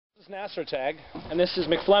This is Tag, and this is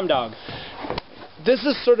Mcflemdog. This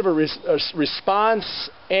is sort of a response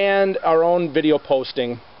and our own video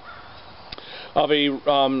posting of a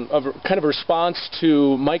kind of a response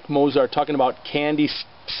to Mike Mozarts talking about candy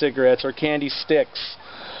cigarettes or candy sticks.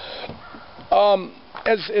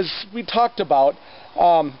 As we talked about,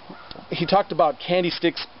 he talked about candy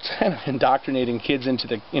sticks kind of indoctrinating kids into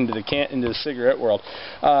the cigarette world.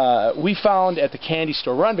 We found at the candy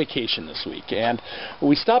store, we're on vacation this week, and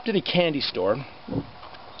we stopped at a candy store,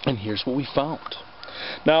 and here's what we found.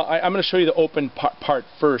 Now I'm going to show you the open part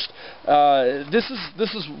first.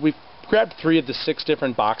 We've grabbed 3 of the 6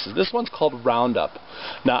 different boxes. This one's called Roundup.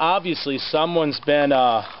 Now obviously someone's been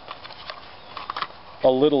a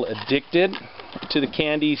little addicted to the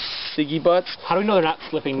candy ciggy butts. How do we know they're not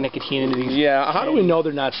slipping nicotine into these? Yeah, how do we know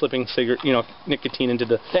they're not slipping nicotine into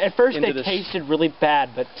the? At first they tasted really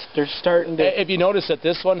bad, but they're starting to. If you notice that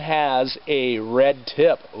this one has a red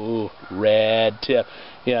tip. Ooh, red tip.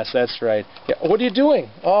 Yes, that's right. Yeah. What are you doing?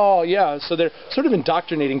 Oh, yeah. So they're sort of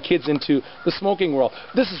indoctrinating kids into the smoking world.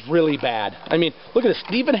 This is really bad. I mean, look at this.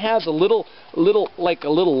 It even has a little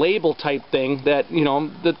label type thing that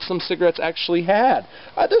that some cigarettes actually had.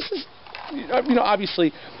 This is.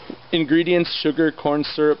 Obviously, ingredients: sugar, corn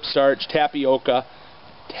syrup, starch, tapioca.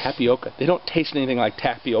 Tapioca. They don't taste anything like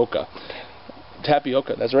tapioca.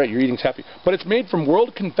 Tapioca. That's right. You're eating tapioca. But it's made from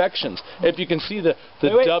World Confections. If you can see the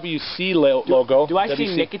wait. WC logo. Do I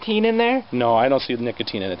see nicotine in there? No, I don't see the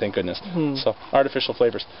nicotine in it. Thank goodness. So artificial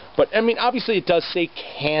flavors. But I mean, obviously, it does say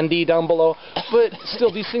candy down below. But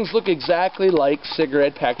still, these things look exactly like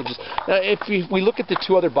cigarette packages. Now, if we look at the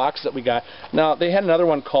 2 other boxes that we got, now they had another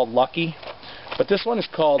one called Lucky, but this one is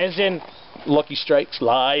called. As in. Lucky Strikes.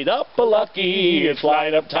 Light up a Lucky, it's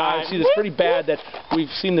light up time. See, it's pretty bad that we've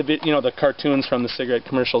seen the cartoons from the cigarette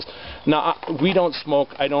commercials. Now, we don't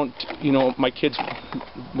smoke. I don't, my kids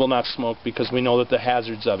will not smoke because we know that the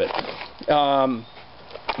hazards of it.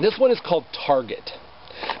 This one is called Target.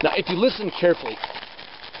 Now, if you listen carefully,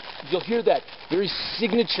 you'll hear that very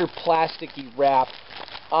signature plasticky wrap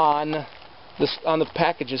on the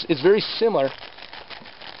packages. It's very similar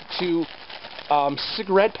to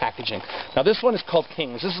cigarette packaging. Now this one is called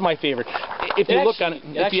Kings. This is my favorite. If you look on it,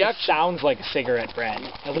 it sounds like a cigarette brand,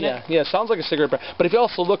 doesn't it? Yeah, it sounds like a cigarette brand. But if you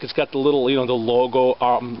also look, it's got the little, the logo,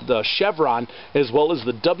 the chevron, as well as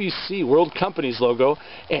the WC World Company's logo,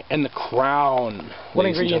 and the crown. What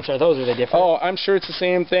ingredients are those? Are they different? Oh, I'm sure it's the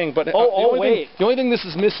same thing. But the only thing this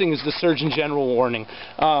is missing is the Surgeon General warning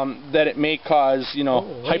that it may cause,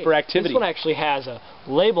 hyperactivity. This one actually has a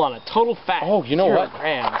label on it. Total fat. Oh, you know 0 what?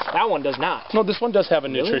 grams. That one does not. No, this one does have a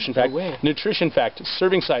nutrition fact. No way. Nutrition fact: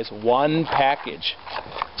 serving size 1 package.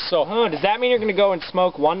 So, does that mean you're going to go and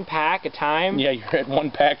smoke 1 pack at a time? Yeah, you're at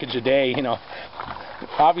 1 package a day.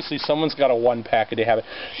 Obviously, someone's got a 1 pack a day habit.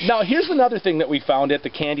 Now, here's another thing that we found at the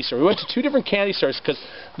candy store. We went to 2 different candy stores because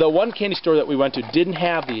the one candy store that we went to didn't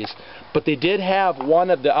have these, but they did have one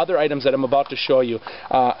of the other items that I'm about to show you.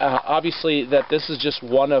 Obviously, that this is just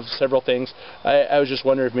one of several things. I was just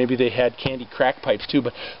wondering if maybe they had candy crack pipes too,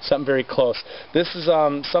 but something very close. This is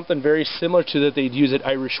something very similar to that they'd use at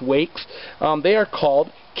Irish Wakes. They are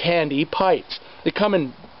called candy pipes. They come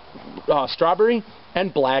in strawberry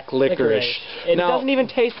and black licorice. It doesn't even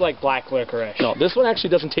taste like black licorice. No, this one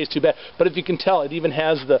actually doesn't taste too bad. But if you can tell, it even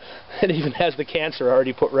has the cancer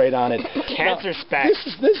already put right on it. Cancer speck.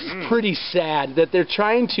 This is pretty sad that they're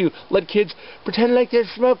trying to let kids pretend like they're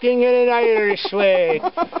smoking in an Irish wake.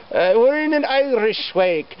 We're in an Irish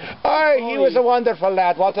wake. He was a wonderful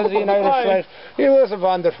lad. What is he in Irish wake? He was a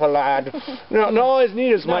wonderful lad. No, all I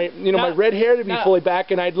need is my red hair to be fully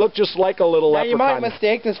back, and I'd look just like a little leprechaun. You might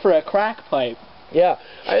mistake this for a crack pipe. Yeah,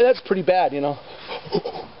 that's pretty bad, Colors!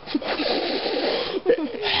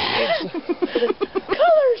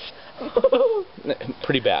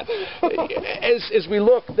 Pretty bad. As we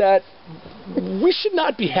look, that we should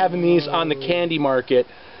not be having these on the candy market,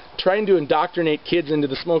 trying to indoctrinate kids into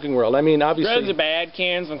the smoking world. I mean, obviously... Drugs are bad,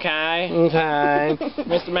 cans, okay.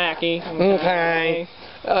 Mr. Mackey, okay.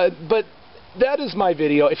 But that is my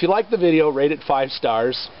video. If you like the video, rate it 5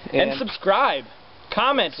 stars. And subscribe.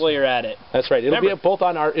 Comment while you're at it. That's right. It'll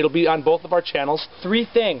be on both of our channels. 3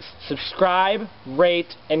 things: subscribe,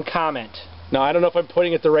 rate, and comment. Now I don't know if I'm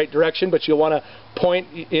pointing it the right direction, but you'll want to point,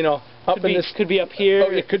 up in this. Could be up here. Oh,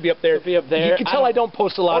 it could be up there. Could be up there. You can tell I don't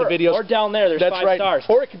post a lot of videos. Or down there. There's 5 stars.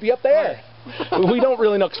 Or it could be up there. We don't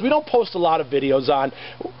really know because we don't post a lot of videos on.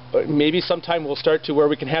 Maybe sometime we'll start to where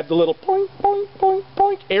we can have the little point, point, point,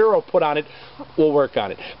 point arrow put on it. We'll work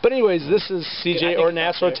on it. But anyways, this is CJ or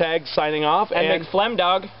Tag signing off. And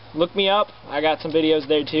Mcflemdog, look me up. I got some videos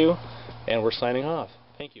there too. And we're signing off.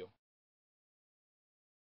 Thank you.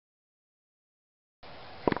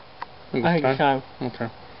 I think it's time. Okay.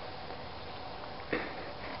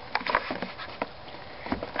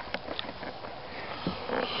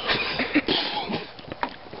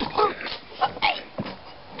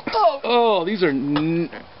 Oh, these are.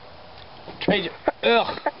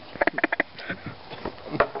 Ugh.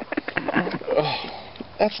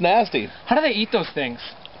 That's nasty. How do they eat those things?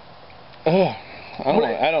 Oh, I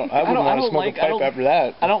wouldn't want to smoke a pipe after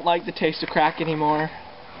that. I don't like the taste of crack anymore.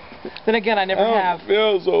 Then again, I never have.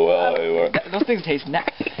 Feel so well anymore. Those things taste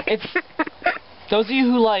it's those of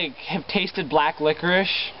you who like have tasted black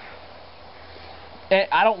licorice.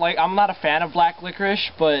 I'm not a fan of black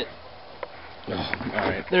licorice, but all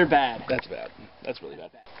right. They're bad. That's bad. That's really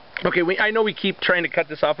bad. Okay, I know we keep trying to cut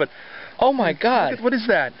this off, but oh my God, what is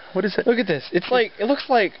that? What is it? Look at this. It's like it looks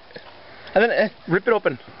like, and then rip it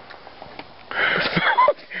open.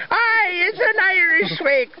 It's an Irish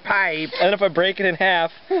wake pipe. And if I break it in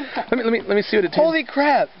half, let me see what it tastes. Holy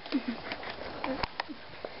crap!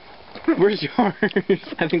 Where's yours?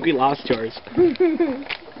 I think we lost yours.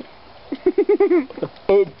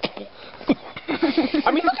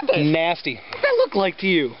 I mean, look at this. Nasty. What does that look like to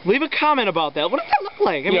you? Leave a comment about that. What does that look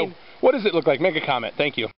like? I mean, what does it look like? Make a comment.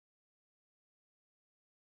 Thank you.